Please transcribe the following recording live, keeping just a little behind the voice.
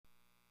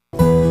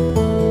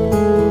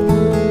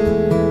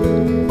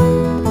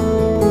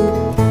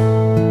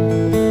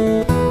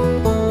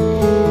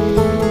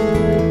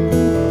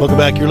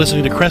back. You're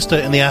listening to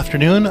Cresta in the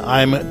Afternoon.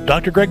 I'm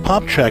Dr. Greg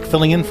Popchak,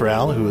 filling in for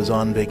Al, who is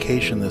on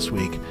vacation this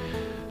week.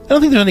 I don't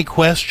think there's any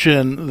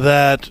question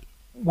that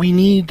we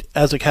need,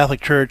 as a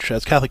Catholic Church,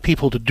 as Catholic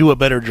people, to do a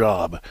better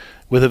job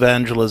with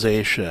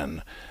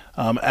evangelization.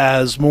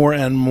 As more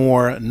and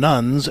more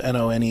nuns,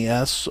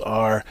 N-O-N-E-S,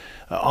 are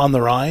on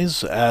the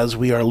rise, as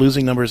we are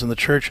losing numbers in the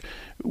Church,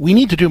 we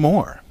need to do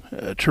more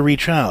to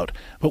reach out.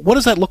 But what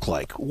does that look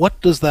like?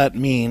 What does that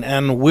mean?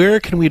 And where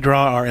can we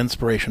draw our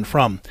inspiration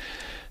from?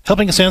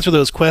 Helping us answer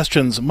those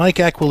questions, Mike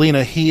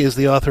Aquilina. He is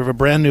the author of a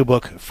brand new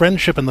book,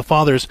 Friendship and the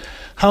Fathers,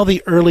 How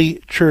the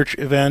Early Church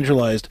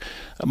Evangelized.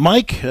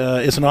 Mike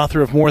is an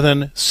author of more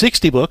than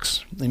 60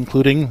 books,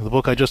 including the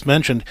book I just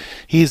mentioned.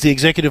 He's the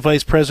executive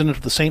vice president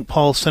of the St.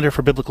 Paul Center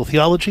for Biblical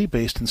Theology,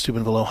 based in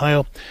Steubenville,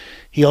 Ohio.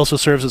 He also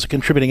serves as a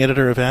contributing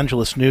editor of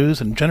Evangelist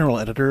News and general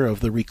editor of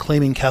the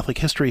Reclaiming Catholic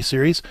History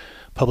series,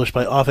 published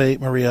by Ave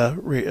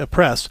Maria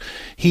Press.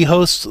 He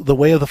hosts the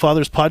Way of the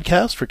Fathers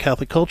podcast for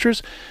Catholic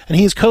Cultures, and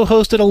he's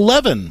co-hosted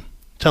 11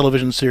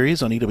 television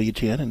series on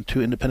EWTN and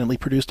 2 independently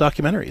produced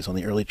documentaries on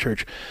the early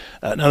church.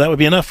 Now, that would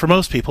be enough for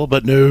most people,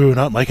 but no,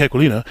 not Mike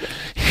Aquilina.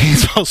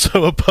 He's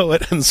also a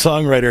poet and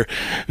songwriter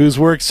whose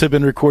works have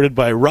been recorded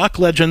by rock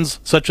legends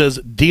such as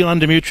Dion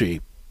DiMucci,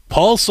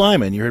 Paul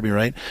Simon, you heard me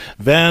right,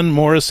 Van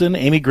Morrison,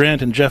 Amy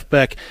Grant, and Jeff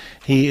Beck.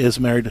 He is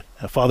married,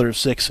 a father of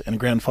 6 and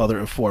grandfather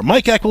of 4.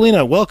 Mike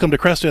Aquilina, welcome to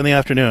Cresta in the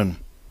Afternoon.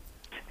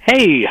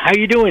 Hey, how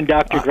you doing,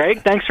 Dr.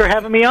 Greg? Thanks for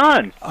having me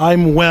on.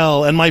 I'm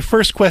well, and my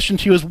first question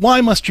to you is,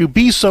 why must you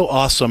be so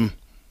awesome?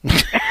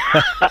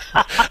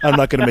 I'm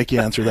not going to make you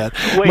answer that.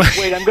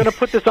 Wait, I'm going to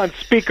put this on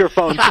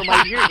speakerphone so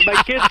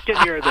my kids can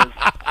hear this.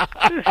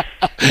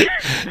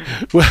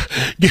 Well,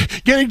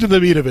 getting to the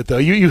meat of it, though,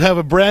 you have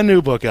a brand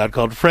new book out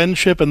called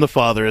Friendship and the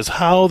Fathers,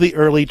 How the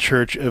Early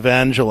Church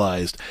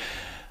Evangelized.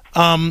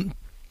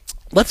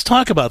 Let's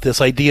talk about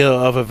this idea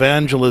of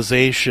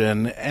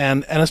evangelization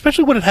and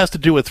especially what it has to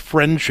do with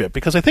friendship,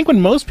 because I think when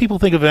most people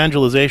think of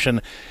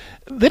evangelization,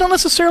 they don't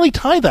necessarily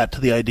tie that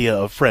to the idea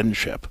of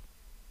friendship.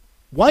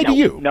 Why do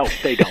you? No,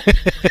 they don't.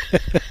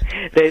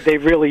 They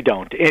really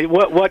don't.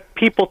 What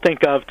people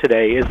think of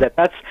today is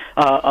that's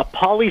a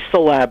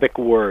polysyllabic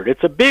word.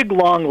 It's a big,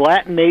 long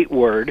Latinate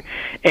word,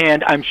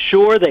 and I'm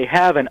sure they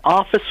have an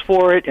office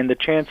for it in the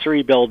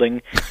Chancery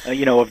building,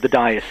 of the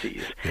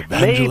diocese.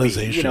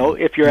 Evangelization.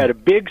 Maybe, if you're at a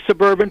big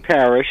suburban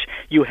parish,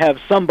 you have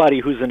somebody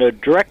who's a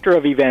director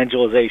of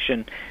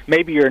evangelization.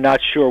 Maybe you're not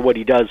sure what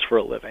he does for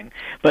a living.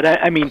 But,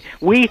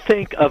 we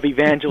think of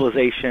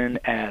evangelization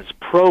as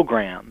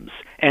programs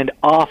and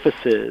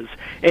offices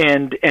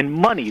and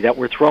money that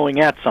we're throwing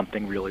at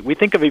something, really. We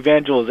think of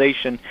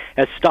evangelization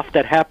as stuff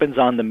that happens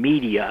on the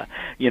media,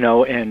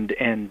 and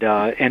it's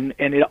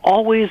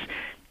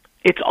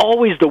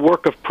always the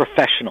work of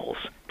professional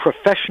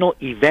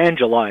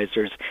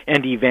evangelizers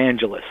and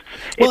evangelists.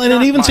 Well, and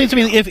it even seems to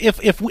me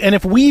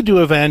if we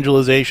do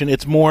evangelization,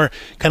 it's more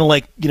kind of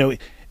like,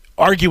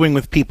 arguing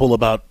with people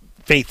about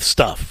faith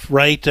stuff,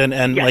 right?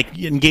 And yes. Like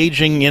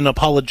engaging in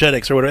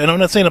apologetics or whatever. And I'm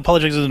not saying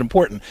apologetics isn't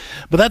important,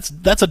 but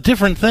that's a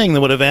different thing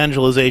than what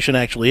evangelization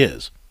actually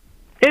is.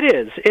 It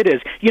is.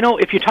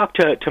 If you talk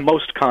to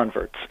most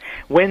converts,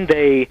 when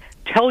they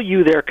tell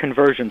you their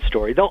conversion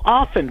story, they'll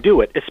often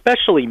do it,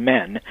 especially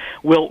men,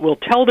 will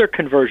tell their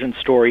conversion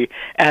story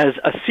as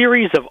a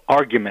series of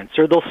arguments,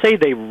 or they'll say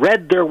they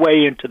read their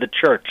way into the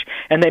church,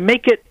 and they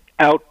make it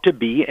out to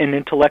be an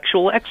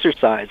intellectual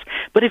exercise.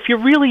 But if you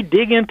really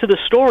dig into the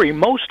story,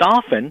 most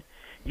often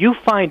you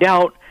find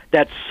out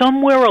that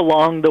somewhere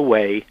along the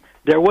way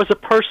there was a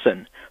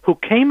person who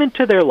came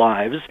into their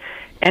lives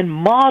and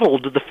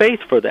modeled the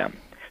faith for them,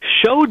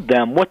 showed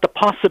them what the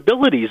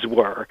possibilities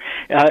were,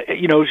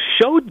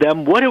 showed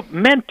them what it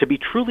meant to be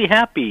truly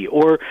happy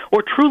or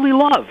truly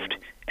loved,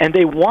 and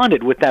they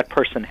wanted what that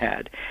person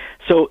had.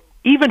 So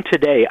even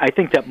today, I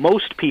think that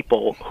most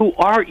people who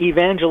are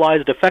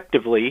evangelized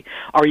effectively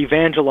are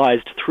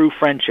evangelized through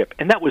friendship,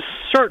 and that was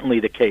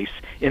certainly the case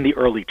in the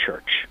early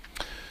church.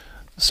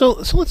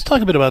 So let's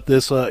talk a bit about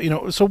this.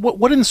 So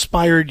what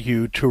inspired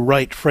you to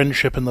write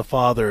Friendship and the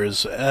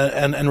Fathers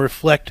and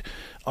reflect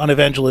on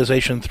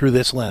evangelization through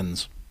this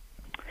lens?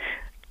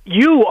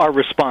 You are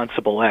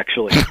responsible,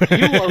 actually.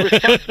 You are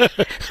responsible.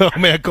 Oh,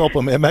 mea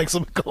culpa, mea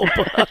maxima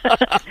culpa.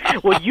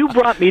 Well, you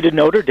brought me to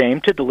Notre Dame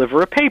to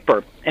deliver a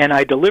paper, and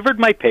I delivered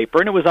my paper,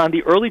 and it was on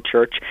the early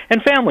church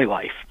and family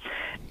life.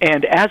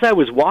 And as I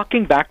was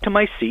walking back to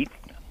my seat,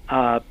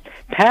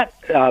 Pat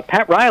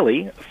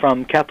Riley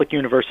from Catholic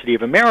University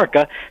of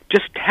America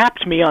just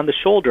tapped me on the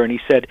shoulder, and he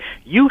said,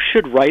 "You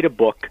should write a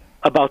book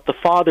about the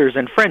fathers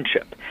and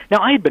friendship."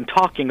 Now, I had been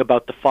talking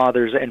about the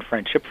fathers and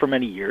friendship for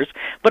many years,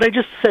 but I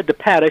just said to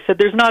Pat,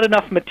 there's not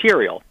enough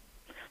material.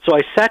 So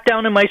I sat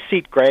down in my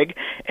seat, Greg,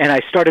 and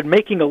I started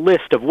making a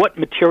list of what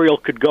material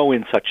could go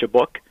in such a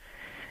book.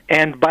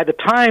 And by the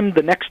time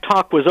the next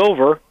talk was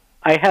over,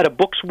 I had a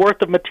book's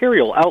worth of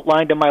material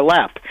outlined in my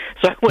lap.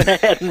 So I went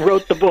ahead and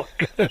wrote the book.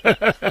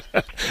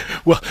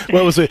 well,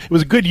 it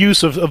was a good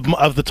use of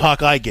the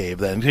talk I gave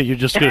then. You're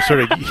just going to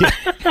sort of...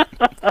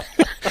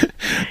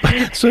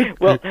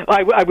 Well,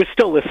 I was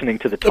still listening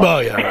to the talk. Oh,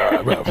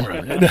 yeah.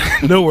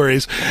 Right. No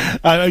worries.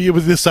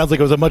 This sounds like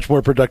it was a much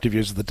more productive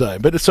use of the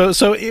time. But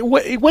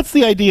what's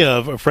the idea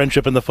of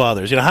friendship and the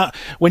fathers?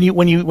 When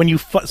you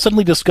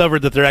suddenly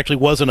discovered that there actually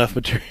was enough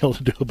material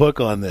to do a book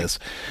on this,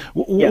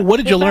 what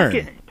did you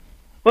learn?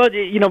 Well,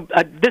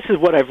 this is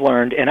what I've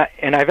learned, and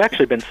I've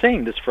actually been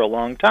saying this for a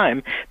long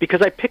time,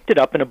 because I picked it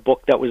up in a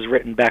book that was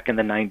written back in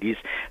the 90s,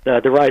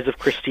 The Rise of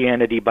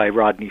Christianity by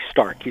Rodney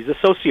Stark. He's a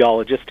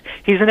sociologist.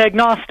 He's an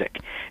agnostic,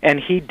 and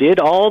he did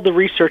all the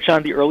research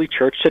on the early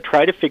church to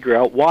try to figure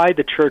out why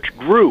the church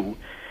grew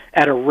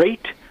at a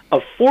rate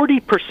of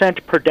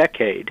 40% per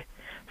decade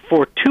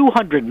for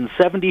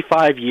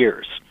 275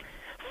 years.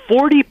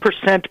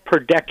 40% per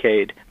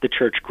decade the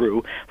church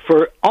grew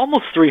for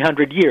almost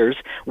 300 years,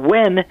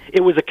 when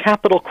it was a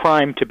capital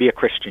crime to be a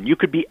Christian. You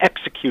could be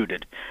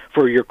executed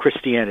for your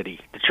Christianity.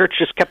 The church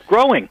just kept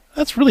growing.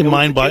 That's really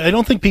mind-boggling. I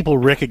don't think people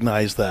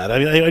recognize that. I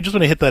mean, I just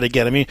want to hit that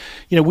again. I mean,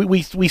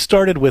 we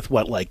started with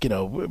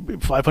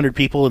 500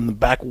 people in the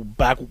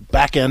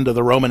back end of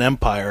the Roman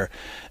Empire,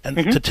 and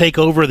to take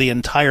over the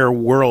entire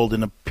world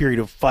in a period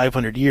of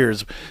 500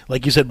 years,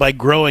 like you said, by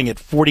growing at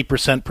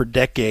 40% per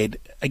decade.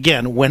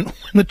 Again, when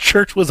the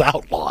church was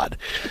outlawed,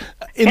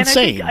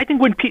 insane. And I think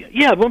when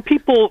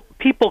people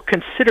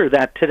consider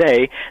that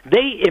today,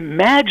 they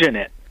imagine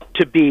it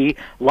to be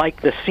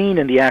like the scene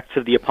in the Acts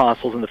of the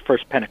Apostles in the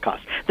first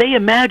Pentecost. They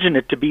imagine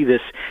it to be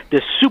this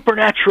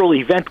supernatural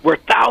event where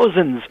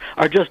thousands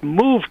are just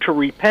moved to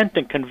repent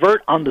and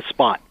convert on the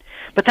spot.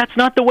 But that's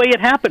not the way it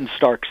happened,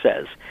 Stark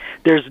says.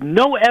 There's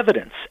no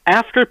evidence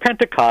after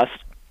Pentecost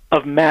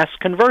of mass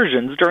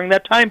conversions during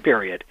that time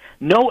period.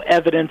 No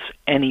evidence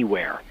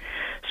anywhere.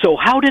 So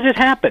how did it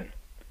happen?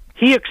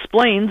 He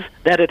explains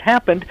that it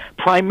happened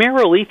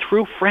primarily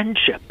through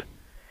friendship.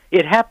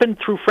 It happened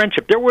through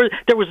friendship. There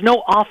was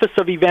no office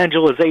of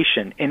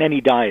evangelization in any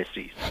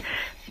diocese.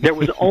 There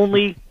was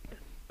only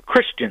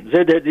Christians.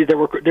 There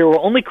were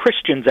only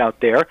Christians out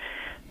there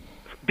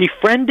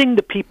befriending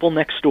the people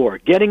next door,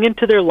 getting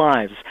into their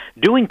lives,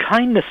 doing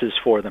kindnesses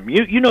for them.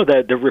 You know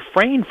the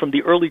refrain from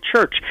the early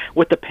church,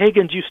 what the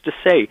pagans used to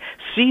say,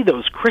 see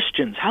those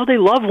Christians, how they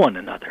love one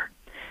another.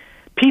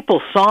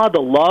 People saw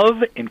the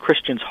love in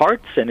Christians'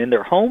 hearts and in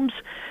their homes,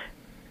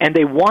 and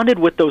they wanted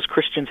what those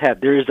Christians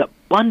had. There is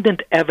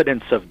abundant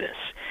evidence of this.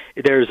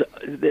 There's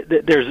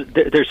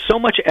so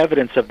much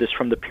evidence of this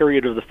from the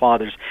period of the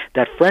Fathers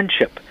that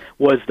friendship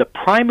was the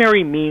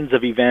primary means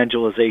of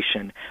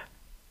evangelization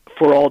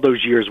for all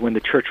those years when the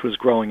church was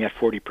growing at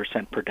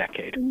 40% per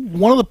decade.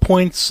 One of the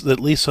points that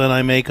Lisa and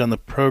I make on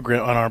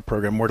our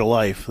program, More to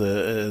Life,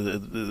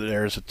 that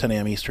airs at 10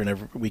 a.m. Eastern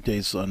every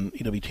weekdays on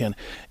EWTN,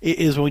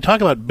 is when we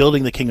talk about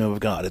building the kingdom of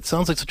God. It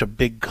sounds like such a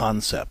big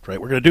concept, right?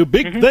 We're going to do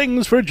big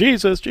things for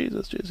Jesus.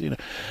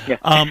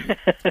 Yeah.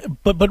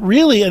 But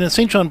really, and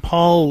St. John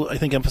Paul, I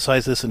think,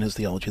 emphasized this in his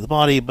Theology of the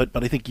Body, but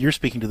I think you're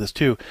speaking to this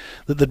too,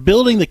 that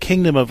building the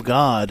kingdom of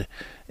God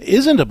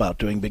isn't about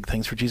doing big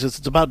things for Jesus.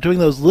 It's about doing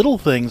those little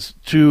things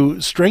to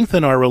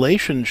strengthen our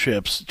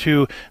relationships,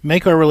 to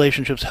make our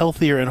relationships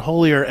healthier and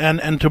holier,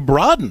 and to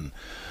broaden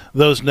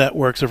those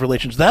networks of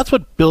relations. That's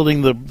what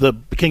building the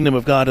kingdom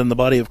of God and the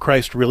body of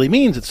Christ really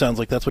means. It sounds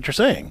like that's what you're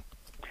saying.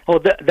 Oh,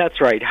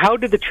 that's right. How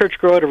did the church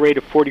grow at a rate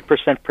of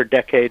 40% per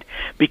decade?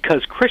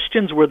 Because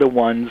Christians were the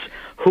ones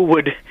who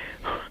would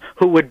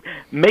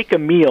make a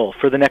meal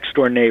for the next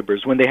door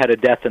neighbors when they had a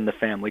death in the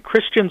family.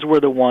 Christians were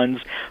the ones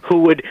who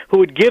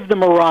would give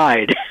them a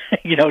ride,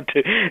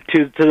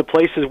 to the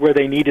places where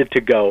they needed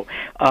to go.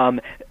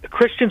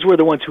 Christians were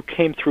the ones who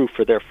came through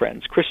for their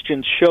friends.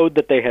 Christians showed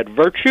that they had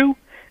virtue,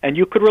 and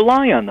you could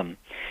rely on them,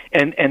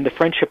 and the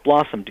friendship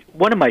blossomed.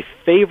 One of my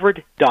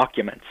favorite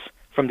documents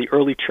from the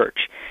early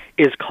church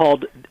is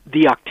called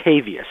the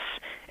Octavius,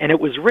 and it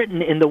was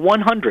written in the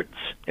 100s.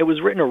 It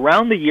was written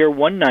around the year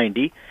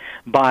 190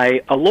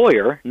 by a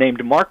lawyer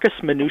named Marcus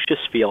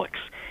Minucius Felix,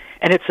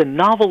 and it's a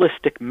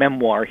novelistic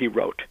memoir he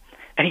wrote.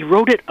 And he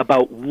wrote it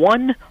about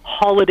one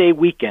holiday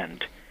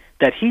weekend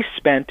that he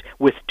spent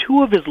with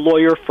two of his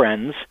lawyer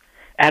friends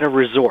at a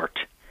resort.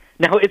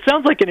 Now, it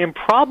sounds like an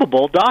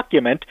improbable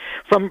document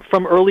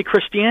from early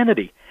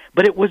Christianity,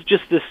 but it was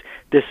just this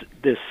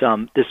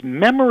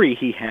memory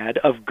he had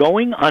of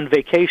going on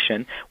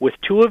vacation with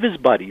two of his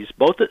buddies,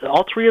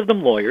 all three of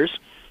them lawyers.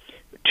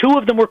 Two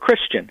of them were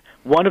Christian.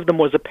 One of them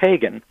was a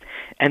pagan.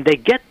 And they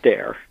get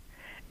there,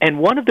 and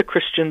one of the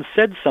Christians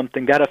said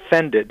something that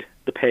offended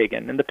the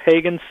pagan, and the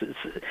pagan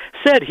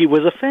said he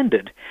was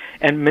offended.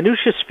 And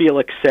Minucius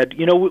Felix said,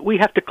 we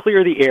have to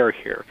clear the air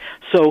here.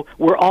 So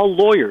we're all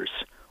lawyers.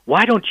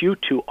 Why don't you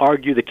two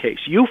argue the case?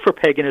 You for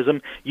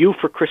paganism, you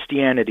for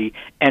Christianity,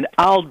 and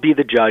I'll be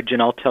the judge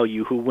and I'll tell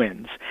you who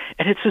wins.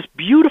 And it's this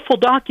beautiful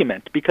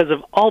document because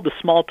of all the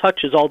small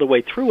touches all the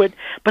way through it,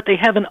 but they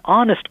have an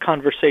honest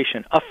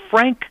conversation, a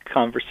frank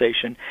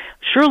conversation,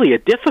 surely a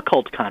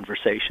difficult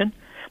conversation,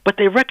 but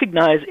they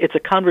recognize it's a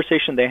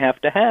conversation they have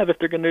to have if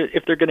they're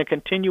going to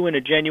continue in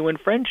a genuine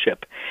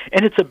friendship.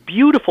 And it's a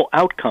beautiful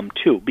outcome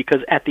too,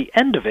 because at the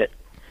end of it,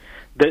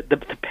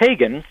 the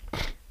pagan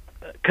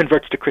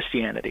converts to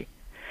Christianity.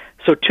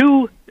 So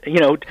two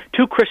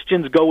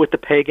Christians go with the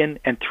pagan,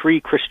 and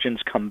 3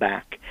 Christians come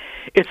back.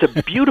 It's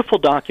a beautiful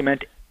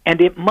document,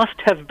 and it must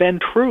have been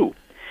true,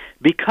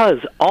 because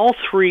all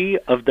 3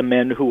 of the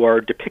men who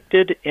are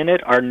depicted in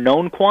it are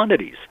known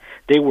quantities.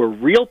 They were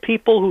real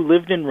people who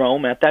lived in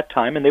Rome at that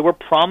time, and they were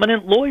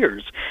prominent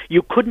lawyers.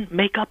 You couldn't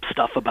make up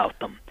stuff about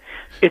them.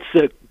 It's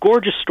a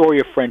gorgeous story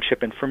of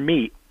friendship, and for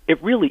me,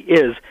 it really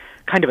is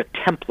kind of a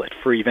template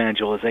for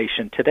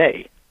evangelization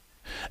today.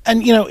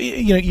 And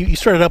you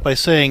started out by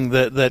saying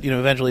that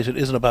evangelization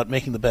isn't about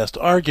making the best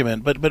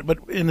argument, but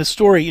in this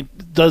story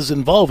it does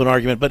involve an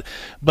argument,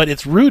 but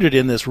it's rooted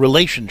in this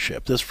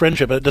relationship, this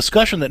friendship, a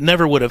discussion that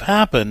never would have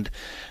happened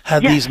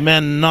had these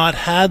men not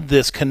had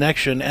this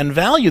connection and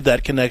valued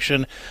that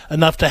connection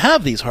enough to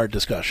have these hard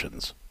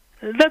discussions.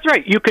 That's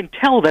right. You can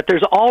tell that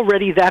there's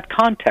already that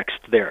context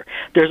there.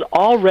 There's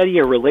already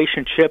a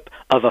relationship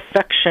of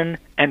affection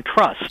and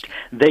trust.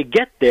 They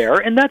get there,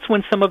 and that's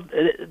when some of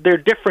their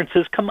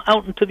differences come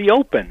out into the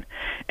open.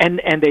 And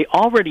they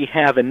already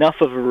have enough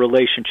of a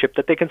relationship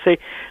that they can say,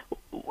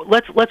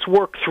 let's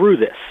work through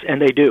this,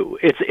 and they do.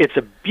 It's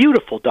a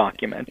beautiful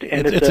document,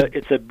 and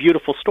it's a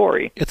beautiful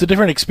story. It's a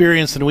different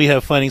experience than we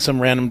have finding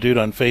some random dude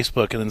on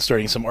Facebook and then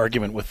starting some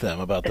argument with them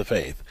about the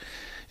faith.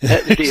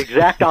 It's the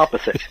exact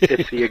opposite.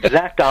 It's the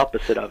exact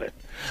opposite of it.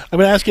 I'm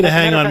going to ask you to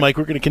hang on, Mike.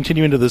 We're going to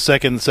continue into the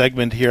second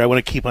segment here. I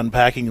want to keep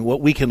unpacking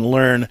what we can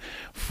learn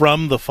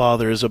from the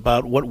fathers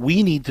about what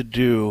we need to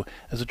do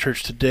as a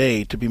church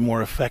today to be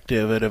more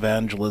effective at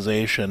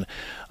evangelization.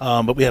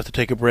 But we have to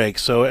take a break,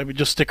 so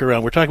just stick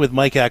around. We're talking with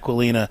Mike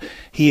Aquilina.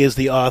 He is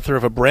the author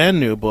of a brand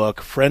new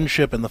book,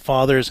 Friendship and the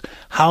Fathers,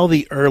 How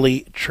the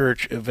Early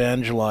Church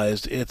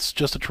Evangelized. It's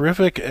just a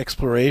terrific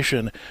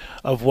exploration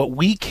of what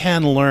we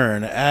can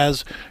learn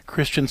as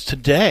Christians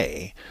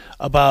today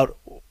about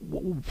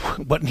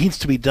what needs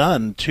to be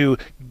done to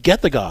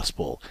get the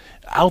gospel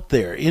out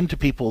there into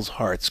people's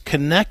hearts,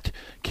 connect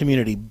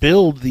community,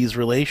 build these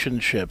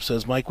relationships.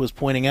 As Mike was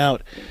pointing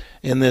out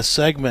in this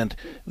segment,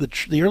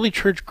 the early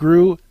church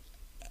grew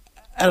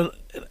at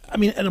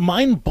a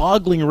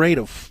mind-boggling rate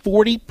of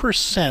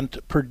 40%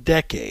 per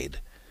decade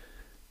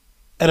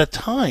at a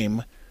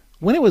time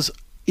when it was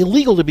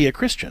illegal to be a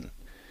Christian.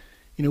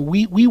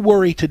 We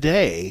worry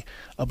today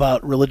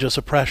about religious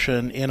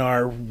oppression in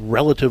our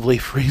relatively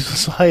free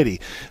society.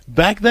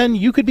 Back then,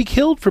 you could be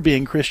killed for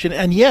being Christian,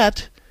 and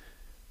yet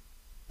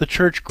the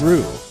church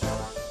grew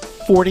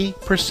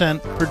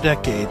 40% per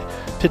decade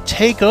to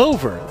take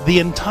over the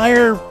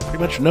entire pretty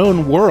much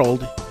known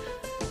world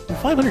in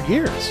 500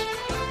 years.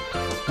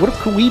 What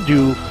can we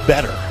do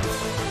better?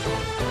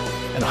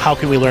 And how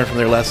can we learn from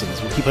their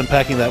lessons? We'll keep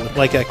unpacking that with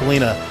Mike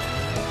Aquilina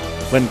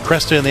when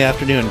Cresta in the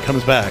Afternoon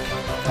comes back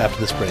after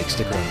this break.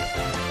 Stick around.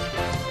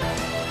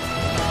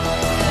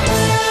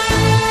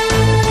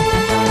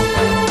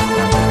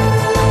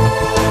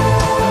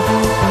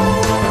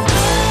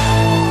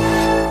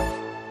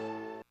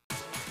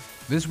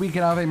 This week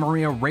at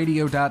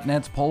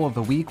AveMariaRadio.net's poll of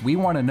the week, we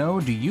want to know,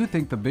 do you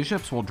think the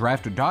bishops will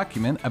draft a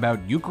document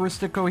about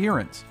Eucharistic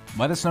coherence?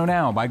 Let us know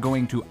now by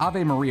going to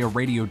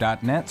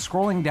AveMariaRadio.net,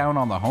 scrolling down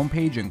on the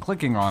homepage and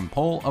clicking on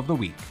Poll of the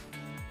Week.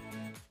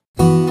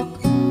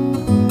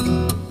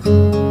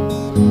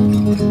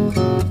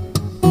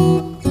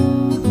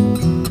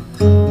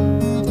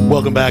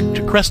 Welcome back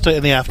to Cresta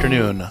in the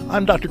Afternoon.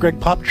 I'm Dr. Greg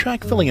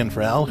Popchak, filling in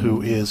for Al,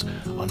 who is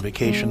on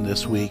vacation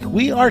this week.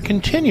 We are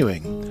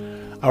continuing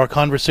our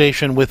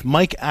conversation with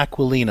Mike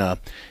Aquilina.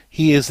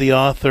 He is the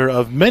author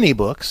of many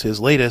books. His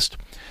latest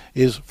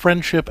is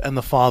Friendship and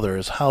the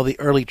Fathers, How the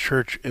Early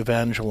Church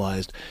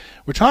Evangelized.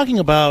 We're talking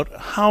about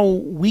how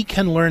we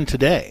can learn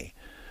today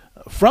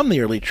from the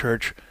early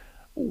church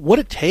what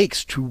it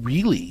takes to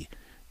really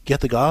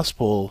get the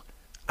gospel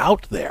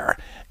out there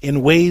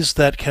in ways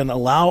that can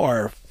allow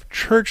our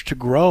church to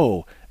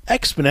grow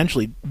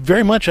exponentially,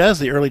 very much as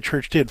the early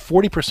church did,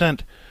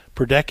 40%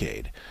 per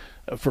decade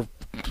for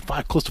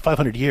close to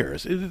 500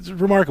 years. It's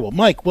remarkable.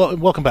 Mike,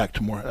 welcome back to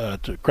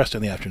Cresta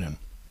in the Afternoon.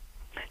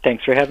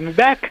 Thanks for having me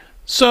back.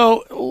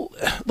 So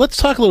let's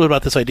talk a little bit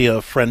about this idea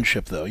of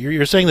friendship, though.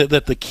 You're saying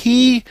that the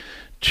key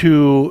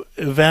to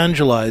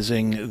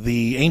evangelizing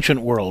the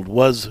ancient world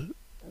was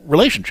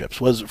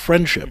relationships, was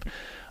friendship.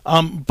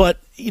 But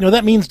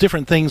that means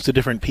different things to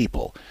different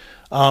people.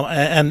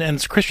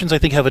 And Christians, I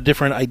think, have a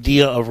different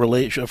idea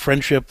of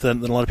friendship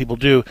than a lot of people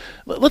do.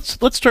 Let's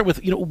start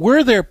with,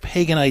 were there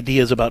pagan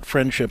ideas about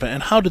friendship,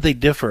 and how did they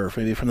differ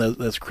maybe from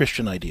those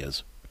Christian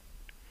ideas?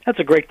 That's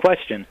a great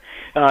question.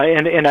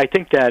 And I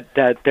think that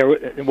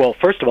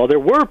first of all, there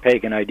were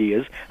pagan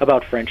ideas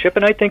about friendship,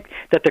 and I think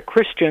that the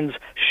Christians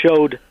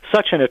showed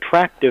such an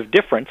attractive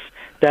difference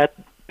that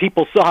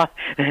people saw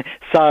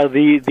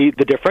the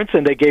difference,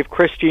 and they gave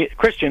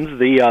Christians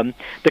the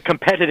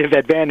competitive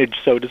advantage,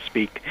 so to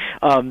speak.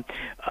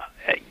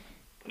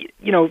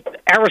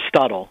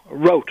 Aristotle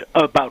wrote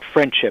about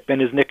friendship in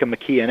his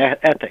Nicomachean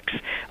Ethics.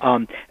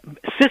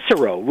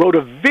 Cicero wrote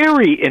a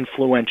very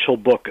influential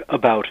book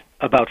about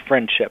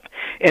friendship,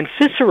 and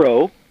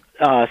Cicero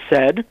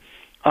said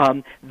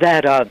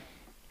that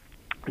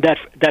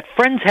that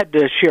friends had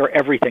to share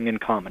everything in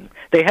common.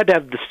 They had to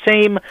have the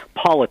same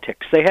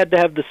politics. They had to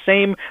have the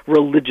same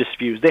religious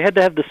views. They had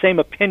to have the same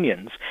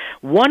opinions.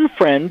 One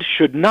friend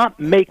should not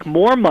make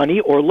more money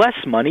or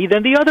less money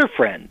than the other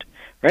friend,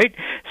 right?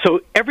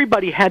 So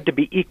everybody had to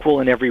be equal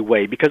in every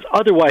way, because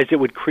otherwise it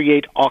would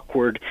create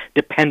awkward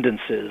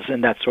dependencies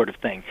and that sort of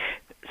thing.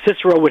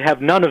 Cicero would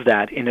have none of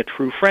that in a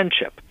true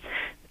friendship.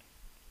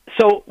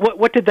 So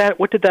what did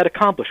that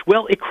accomplish?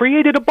 Well, it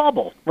created a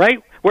bubble,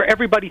 right, where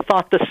everybody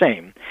thought the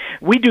same.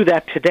 We do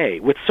that today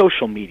with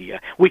social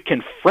media. We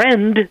can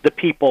friend the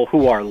people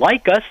who are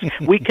like us.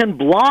 We can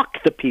block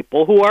the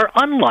people who are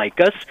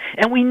unlike us,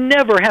 and we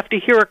never have to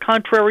hear a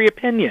contrary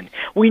opinion.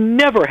 We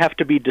never have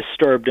to be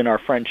disturbed in our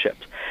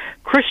friendships.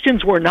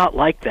 Christians were not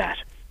like that.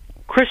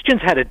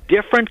 Christians had a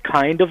different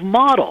kind of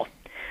model.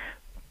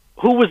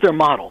 Who was their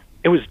model?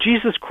 It was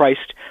Jesus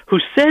Christ, who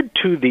said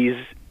to these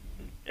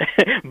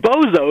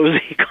bozos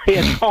he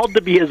had called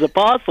to be his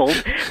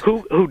apostles,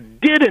 who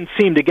didn't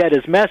seem to get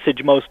his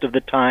message most of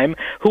the time,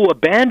 who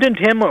abandoned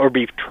him or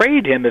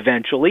betrayed him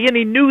eventually, and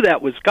he knew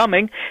that was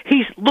coming.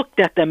 He looked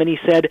at them and he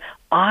said,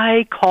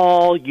 "I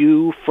call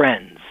you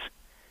friends."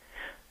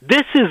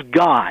 This is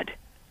God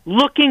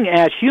looking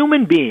at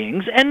human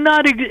beings, and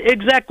not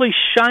exactly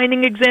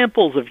shining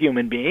examples of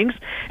human beings,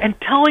 and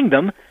telling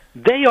them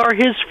they are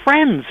his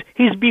friends.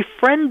 He's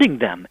befriending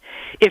them.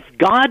 If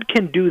God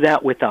can do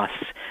that with us,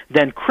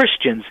 then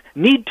Christians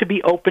need to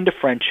be open to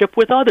friendship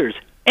with others,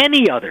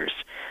 any others,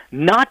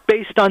 not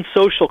based on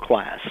social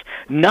class,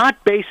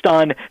 not based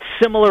on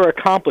similar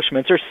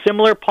accomplishments or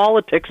similar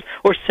politics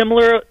or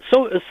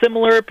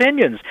similar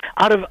opinions.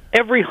 Out of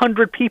every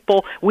 100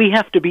 people, we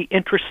have to be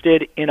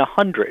interested in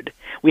 100.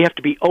 We have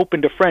to be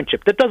open to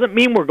friendship. That doesn't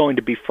mean we're going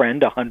to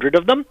befriend 100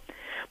 of them,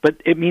 but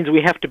it means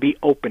we have to be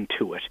open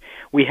to it.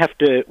 We have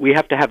to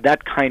have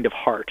that kind of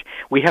heart.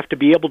 We have to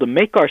be able to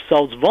make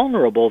ourselves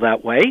vulnerable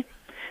that way,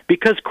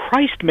 because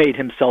Christ made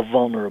himself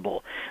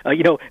vulnerable.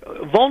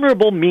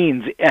 Vulnerable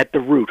means at the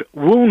root,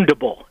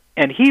 woundable.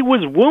 And he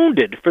was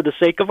wounded for the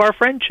sake of our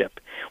friendship.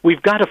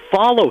 We've got to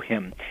follow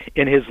him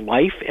in his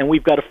life, and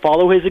we've got to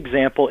follow his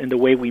example in the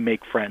way we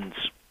make friends.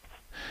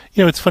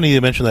 It's funny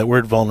you mention that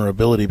word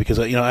vulnerability, because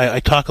I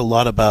talk a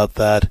lot about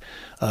that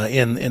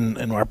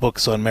in our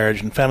books on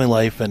marriage and family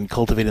life and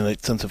cultivating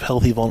that sense of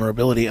healthy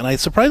vulnerability, and I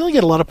surprisingly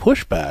get a lot of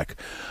pushback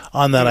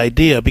on that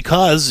idea,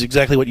 because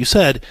exactly what you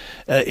said,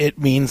 it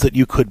means that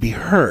you could be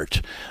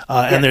hurt,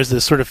 and there's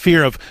this sort of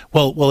fear of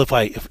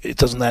if it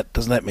doesn't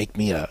that make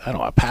me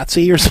a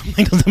patsy or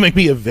something? Does that make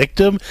me a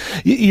victim?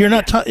 You're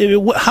not.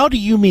 How do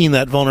you mean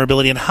that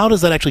vulnerability, and how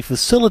does that actually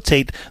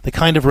facilitate the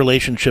kind of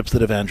relationships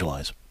that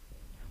evangelize?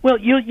 Well,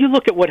 you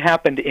look at what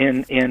happened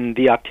in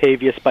the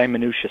Octavius by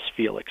Minucius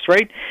Felix,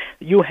 right?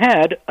 You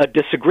had a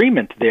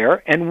disagreement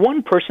there, and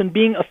one person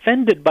being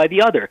offended by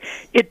the other.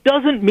 It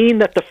doesn't mean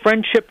that the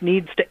friendship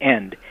needs to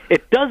end.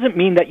 It doesn't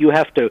mean that you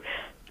have to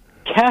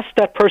cast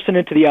that person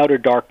into the outer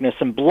darkness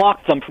and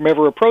block them from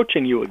ever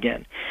approaching you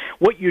again.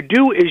 What you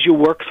do is you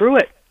work through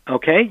it.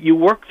 Okay, you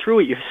work through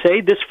it. You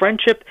say, this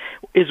friendship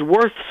is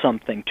worth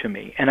something to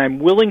me, and I'm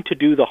willing to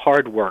do the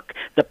hard work,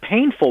 the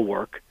painful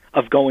work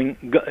of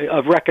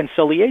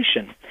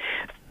reconciliation.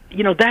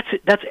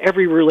 That's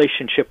every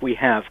relationship we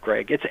have,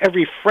 Greg. It's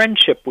every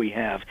friendship we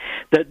have.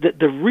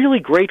 The really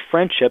great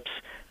friendships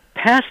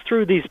pass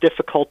through these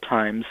difficult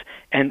times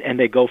and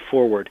they go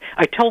forward.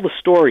 I tell the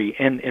story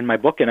in my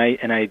book, and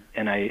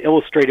I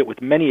illustrate it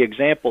with many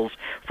examples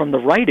from the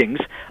writings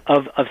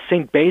of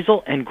Saint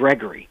Basil and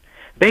Gregory.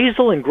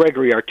 Basil and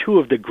Gregory are two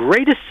of the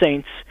greatest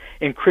saints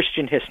in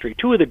Christian history,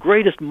 two of the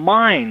greatest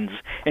minds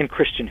in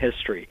Christian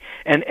history,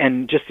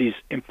 and just these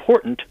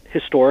important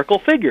historical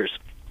figures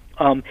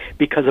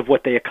because of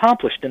what they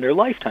accomplished in their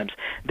lifetimes.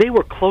 They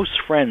were close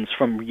friends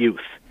from youth,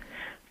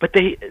 but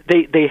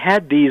they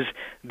had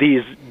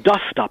these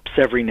dust-ups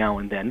every now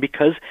and then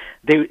because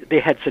they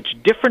had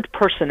such different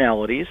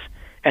personalities,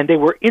 and they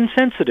were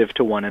insensitive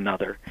to one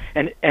another,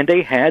 and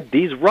they had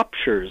these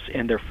ruptures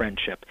in their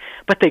friendship.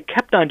 But they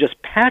kept on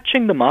just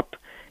patching them up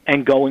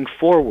and going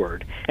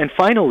forward. And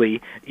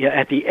finally,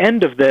 at the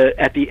end of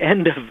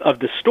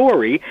the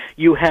story,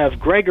 you have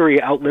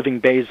Gregory outliving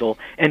Basil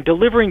and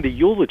delivering the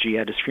eulogy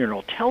at his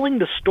funeral, telling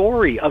the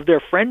story of their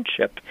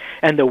friendship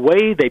and the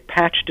way they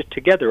patched it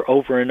together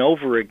over and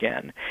over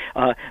again.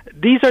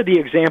 These are the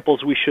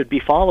examples we should be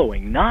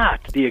following,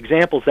 not the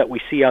examples that we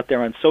see out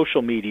there on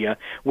social media,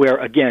 where,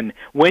 again,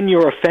 when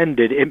you're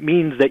offended, it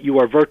means that you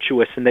are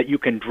virtuous and that you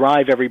can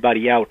drive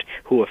everybody out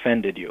who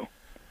offended you.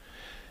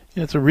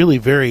 It's a really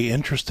very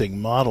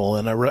interesting model,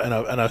 and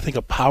I think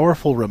a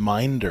powerful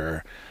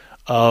reminder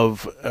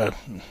of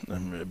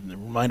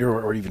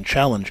or even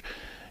challenge,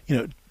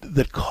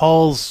 that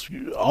calls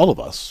all of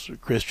us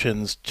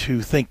Christians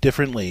to think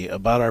differently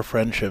about our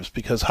friendships,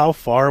 because how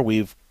far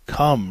we've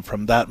come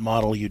from that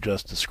model you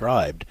just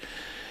described.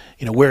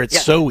 Where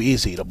it's so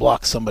easy to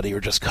block somebody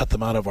or just cut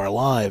them out of our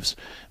lives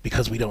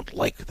because we don't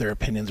like their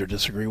opinions or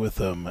disagree with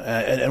them,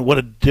 and what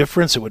a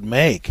difference it would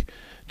make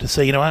to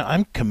say,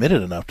 I'm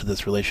committed enough to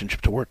this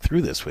relationship to work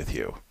through this with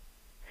you.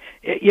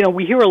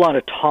 We hear a lot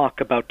of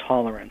talk about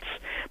tolerance,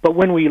 but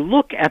when we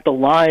look at the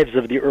lives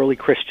of the early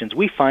Christians,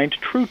 we find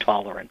true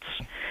tolerance.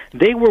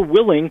 They were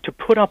willing to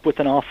put up with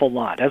an awful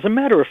lot. As a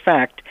matter of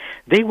fact,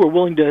 they were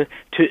willing to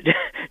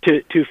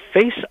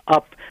face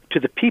up to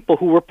the people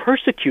who were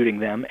persecuting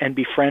them and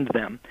befriend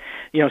them.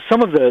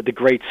 Some of the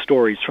great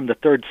stories from the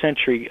 3rd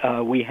century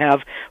we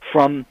have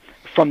from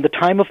the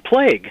time of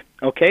plague.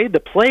 Okay, the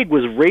plague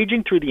was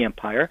raging through the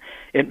empire.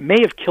 It may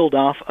have killed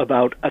off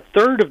about a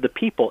third of the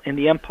people in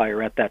the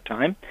empire at that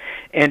time.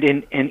 And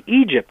in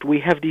Egypt, we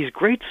have these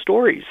great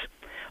stories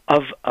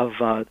of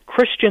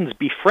Christians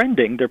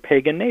befriending their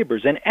pagan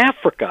neighbors. In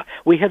Africa,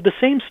 we have the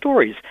same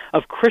stories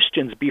of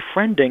Christians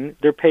befriending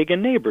their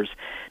pagan neighbors.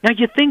 Now,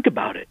 you think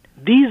about it.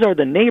 These are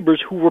the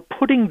neighbors who were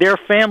putting their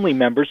family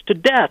members to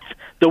death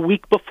the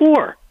week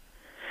before.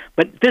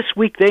 But this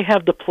week they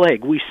have the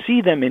plague. We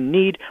see them in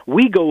need.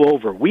 We go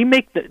over. We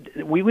make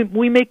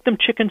them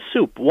chicken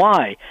soup.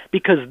 Why?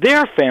 Because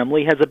their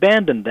family has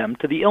abandoned them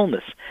to the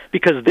illness.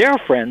 Because their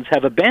friends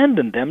have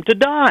abandoned them to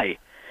die.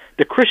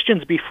 The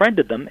Christians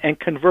befriended them and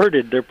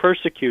converted their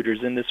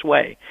persecutors in this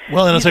way.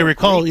 Well, and as I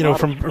recall,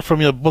 from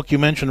the book you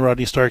mentioned,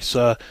 Rodney Stark's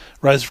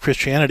Rise of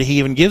Christianity, he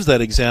even gives that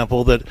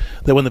example that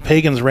when the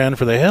pagans ran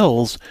for the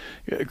hills,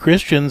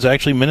 Christians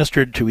actually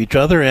ministered to each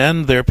other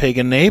and their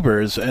pagan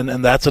neighbors,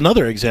 and that's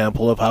another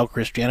example of how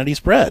Christianity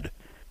spread.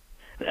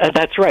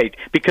 That's right,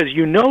 because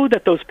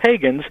that those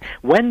pagans,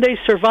 when they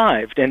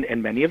survived,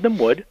 and many of them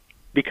would,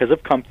 because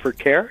of comfort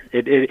care,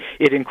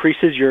 it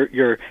increases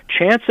your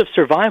chance of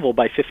survival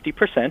by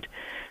 50%.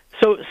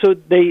 So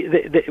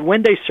they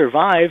when they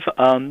survive,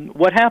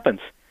 what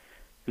happens?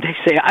 They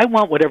say, I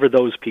want whatever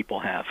those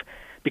people have,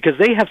 because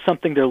they have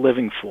something they're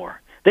living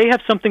for. They have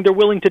something they're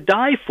willing to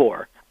die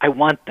for. I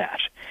want that.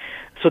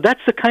 So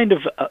that's the kind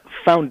of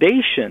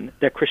foundation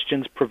that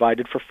Christians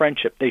provided for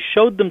friendship. They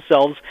showed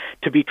themselves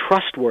to be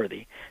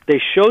trustworthy.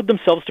 They showed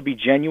themselves to be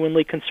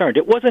genuinely concerned.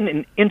 It wasn't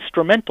an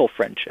instrumental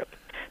friendship.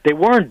 They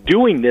weren't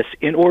doing this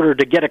in order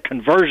to get a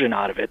conversion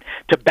out of it,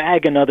 to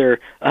bag another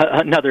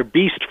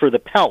beast for the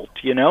pelt,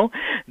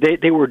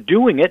 They were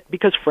doing it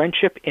because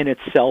friendship in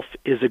itself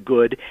is a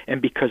good,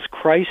 and because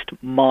Christ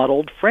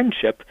modeled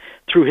friendship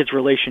through his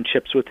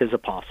relationships with his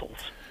apostles.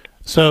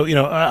 So,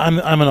 I'm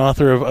an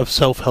author of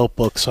self-help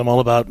books. I'm all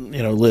about,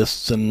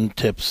 lists and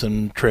tips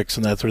and tricks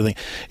and that sort of thing.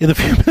 In the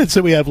few minutes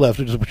that we have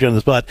left, I'll just put you on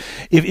the spot.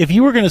 If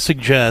you were going to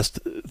suggest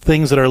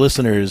things that our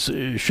listeners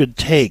should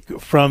take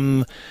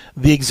from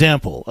the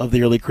example of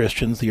the early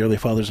Christians, the early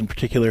fathers in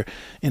particular,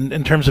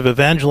 in terms of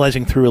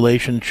evangelizing through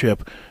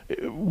relationship,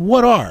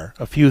 what are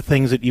a few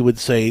things that you would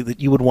say that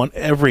you would want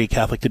every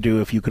Catholic to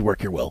do if you could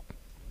work your will?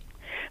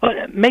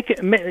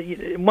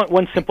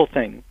 One simple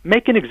thing.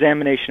 Make an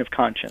examination of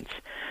conscience.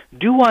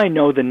 Do I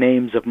know the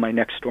names of my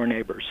next-door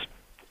neighbors?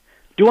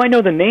 Do I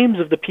know the names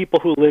of the people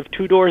who live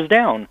 2 doors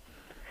down?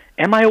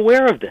 Am I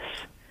aware of this?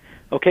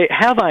 Okay,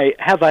 have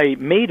I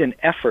made an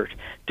effort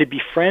to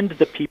befriend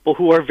the people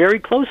who are very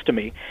close to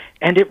me?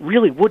 And it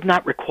really would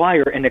not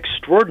require an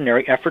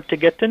extraordinary effort to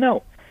get to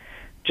know.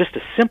 Just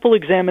a simple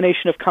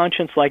examination of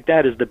conscience like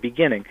that is the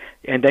beginning,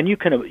 and then you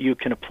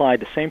can apply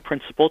the same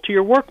principle to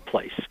your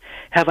workplace.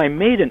 Have I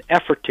made an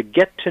effort to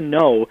get to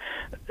know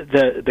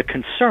the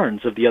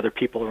concerns of the other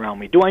people around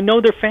me? Do I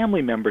know their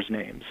family members'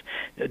 names?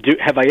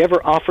 Have I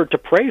ever offered to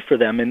pray for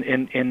them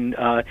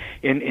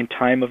in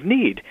time of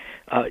need?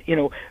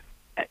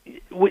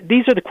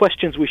 These are the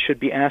questions we should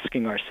be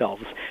asking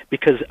ourselves,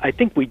 because I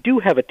think we do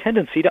have a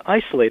tendency to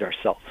isolate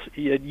ourselves.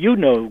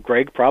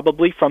 Greg,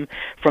 probably from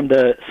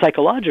the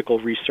psychological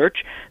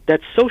research, that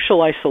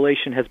social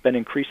isolation has been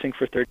increasing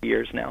for 30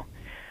 years now.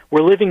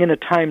 We're living in a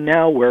time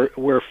now where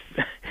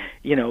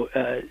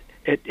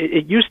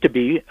it used to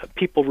be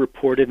people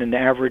reported an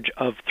average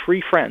of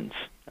 3 friends,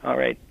 all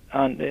right,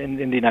 in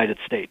the United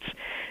States.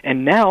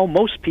 And now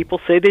most people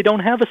say they don't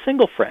have a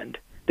single friend.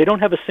 They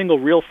don't have a single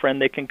real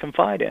friend they can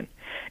confide in.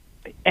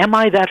 Am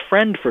I that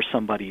friend for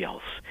somebody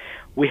else?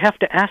 We have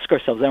to ask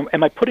ourselves,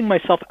 am I putting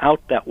myself out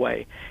that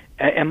way?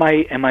 Am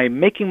I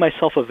making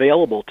myself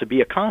available to be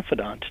a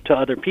confidant to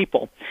other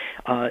people?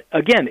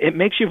 Again, it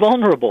makes you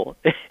vulnerable.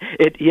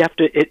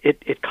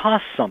 It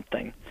costs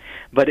something,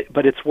 but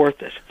it's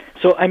worth it.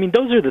 So,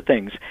 those are the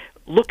things.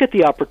 Look at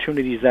the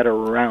opportunities that are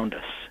around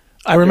us.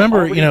 I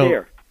remember,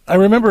 there. I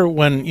remember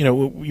when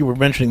you were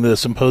mentioning the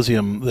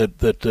symposium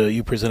that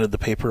you presented the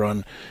paper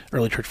on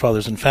early church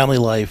fathers and family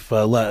life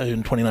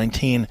in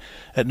 2019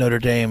 at Notre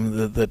Dame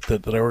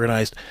that I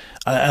organized,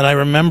 and I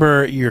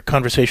remember your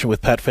conversation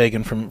with Pat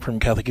Fagan from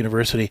Catholic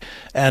University,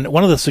 and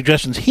one of the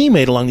suggestions he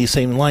made along these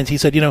same lines, he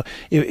said, to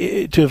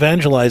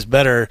evangelize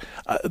better,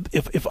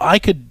 if I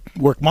could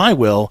work my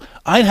will,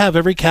 I'd have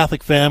every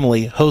Catholic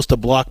family host a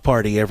block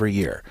party every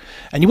year,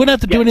 and you wouldn't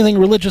have to do anything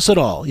religious at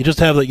all. You just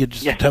have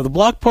have the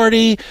block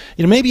party.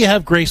 Maybe you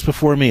have grace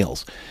before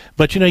meals,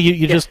 but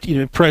you just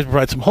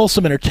provide some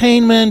wholesome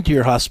entertainment.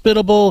 You're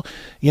hospitable.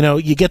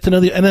 You get to know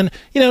and then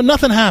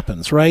nothing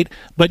happens, right?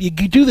 But you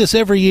do this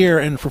every year,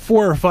 and for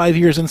 4 or 5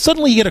 years, and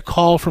suddenly you get a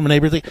call from a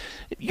neighbor.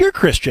 You're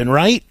Christian,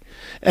 right?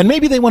 And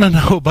maybe they want to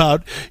know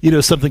about,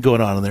 something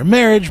going on in their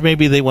marriage.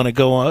 Maybe they want to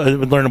go on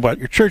and learn about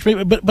your church.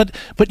 Maybe,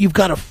 but you've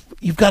got a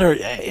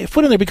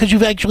foot in there because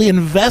you've actually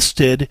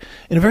invested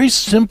in a very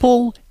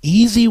simple,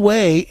 easy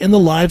way in the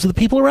lives of the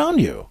people around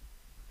you.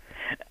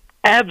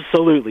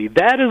 Absolutely.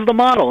 That is the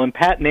model, and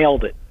Pat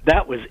nailed it.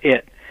 That was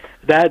it.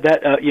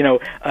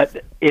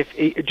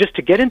 If just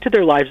to get into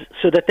their lives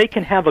so that they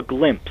can have a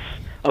glimpse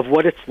of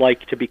what it's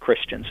like to be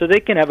Christian, so they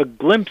can have a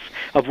glimpse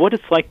of what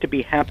it's like to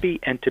be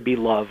happy and to be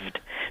loved,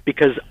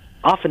 because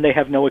often they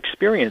have no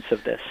experience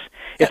of this.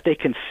 If they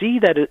can see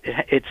that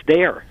it's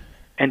there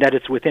and that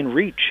it's within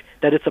reach,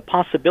 that it's a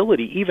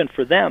possibility even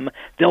for them,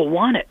 they'll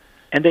want it.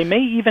 And they may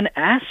even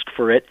ask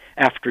for it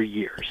after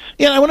years.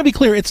 Yeah, I want to be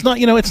clear. It's not,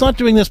 it's not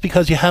doing this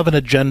because you have an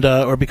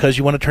agenda or because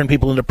you want to turn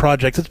people into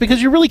projects. It's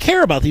because you really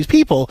care about these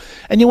people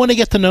and you want to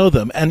get to know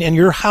them. And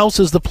your house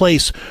is the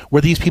place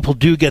where these people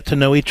do get to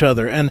know each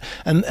other. And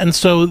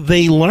so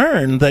they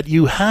learn that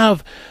you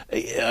have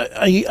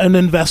an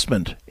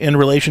investment in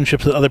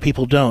relationships that other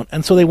people don't.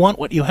 And so they want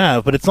what you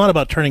have. But it's not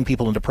about turning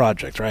people into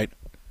projects, right?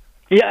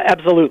 Yeah,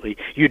 absolutely.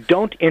 You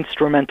don't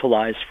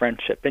instrumentalize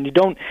friendship, and you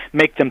don't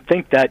make them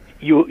think that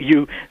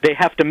they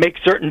have to make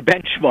certain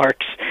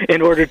benchmarks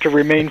in order to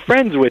remain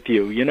friends with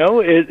you. You're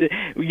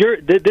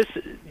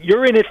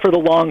in it for the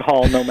long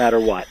haul, no matter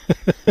what.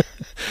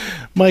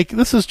 Mike,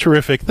 this is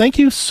terrific. Thank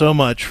you so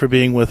much for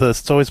being with us.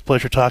 It's always a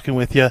pleasure talking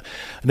with you. I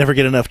never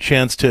get enough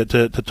chance to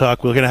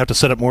talk. We're going to have to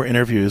set up more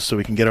interviews so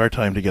we can get our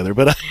time together.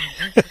 But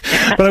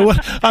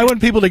I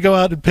want people to go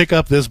out and pick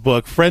up this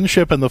book,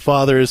 Friendship and the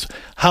Fathers,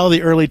 How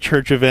the Early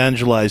Church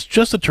Evangelized.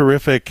 Just a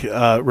terrific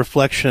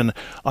reflection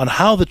on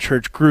how the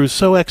church grew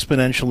so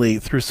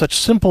exponentially through such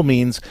simple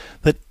means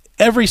that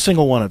every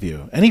single one of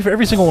you, and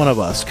every single one of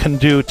us, can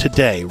do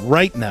today,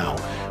 right now.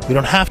 We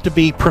don't have to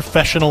be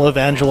professional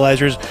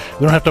evangelizers.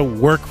 We don't have to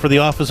work for the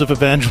Office of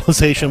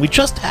Evangelization. We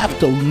just have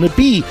to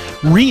be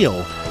real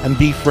and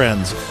be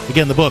friends.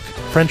 Again, the book,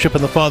 Friendship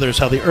and the Fathers,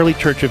 How the Early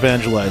Church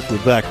Evangelized. We'll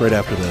be back right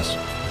after this.